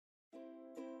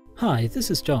Hi, this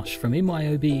is Josh from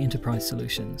MYOB Enterprise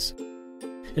Solutions.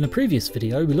 In a previous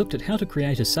video we looked at how to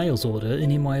create a sales order in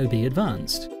MYOB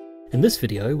Advanced. In this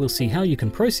video we'll see how you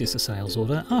can process a sales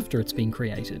order after it's been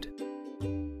created.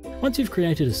 Once you've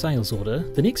created a sales order,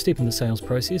 the next step in the sales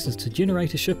process is to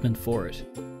generate a shipment for it.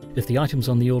 If the items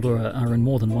on the order are in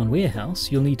more than one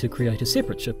warehouse, you'll need to create a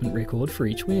separate shipment record for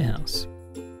each warehouse.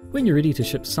 When you're ready to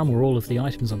ship some or all of the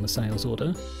items on the sales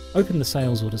order, open the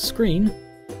sales order screen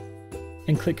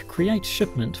and click Create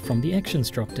Shipment from the Actions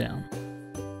drop-down.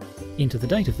 Enter the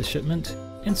date of the shipment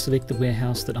and select the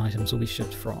warehouse that items will be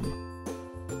shipped from.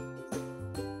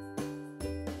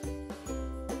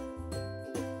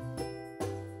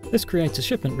 This creates a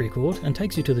shipment record and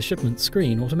takes you to the shipment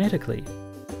screen automatically.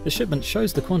 The shipment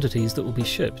shows the quantities that will be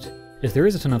shipped. If there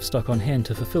isn't enough stock on hand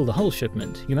to fulfill the whole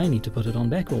shipment, you may need to put it on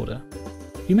back order.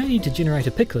 You may need to generate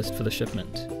a pick list for the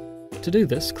shipment. To do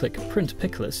this, click Print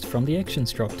Pick List from the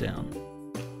Actions drop-down.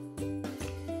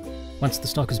 Once the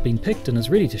stock has been picked and is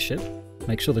ready to ship,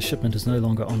 make sure the shipment is no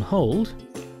longer on hold,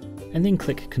 and then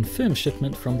click Confirm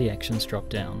Shipment from the Actions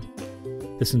drop-down.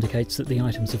 This indicates that the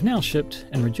items have now shipped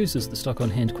and reduces the stock on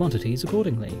hand quantities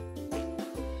accordingly.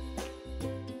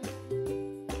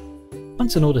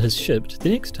 Once an order has shipped, the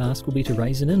next task will be to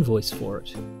raise an invoice for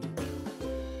it.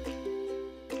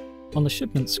 On the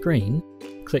shipment screen,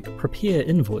 click Prepare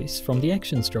Invoice from the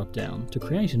Actions drop-down to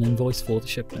create an invoice for the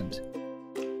shipment.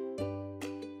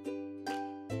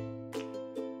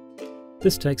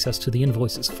 This takes us to the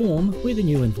Invoices form where the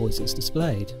new invoice is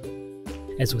displayed.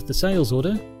 As with the sales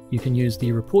order, you can use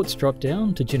the Reports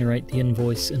drop-down to generate the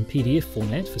invoice in PDF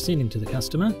format for sending to the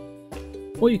customer,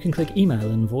 or you can click Email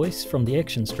Invoice from the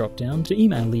Actions drop-down to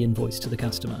email the invoice to the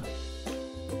customer.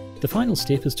 The final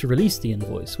step is to release the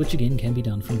invoice, which again can be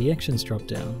done from the Actions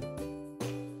drop-down.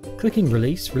 Clicking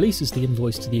Release releases the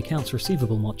invoice to the Accounts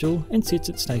Receivable module and sets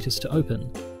its status to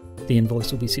Open. The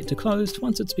invoice will be set to Closed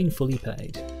once it's been fully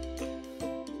paid.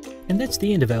 And that's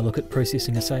the end of our look at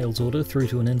processing a sales order through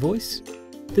to an invoice.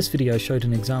 This video showed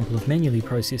an example of manually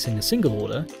processing a single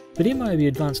order, but MYOB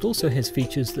Advanced also has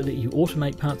features that let you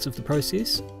automate parts of the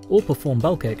process or perform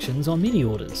bulk actions on many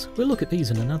orders. We'll look at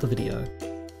these in another video.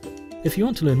 If you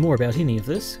want to learn more about any of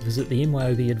this, visit the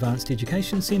MYOB Advanced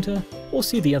Education Centre or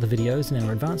see the other videos in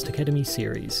our Advanced Academy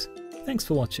series. Thanks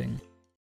for watching.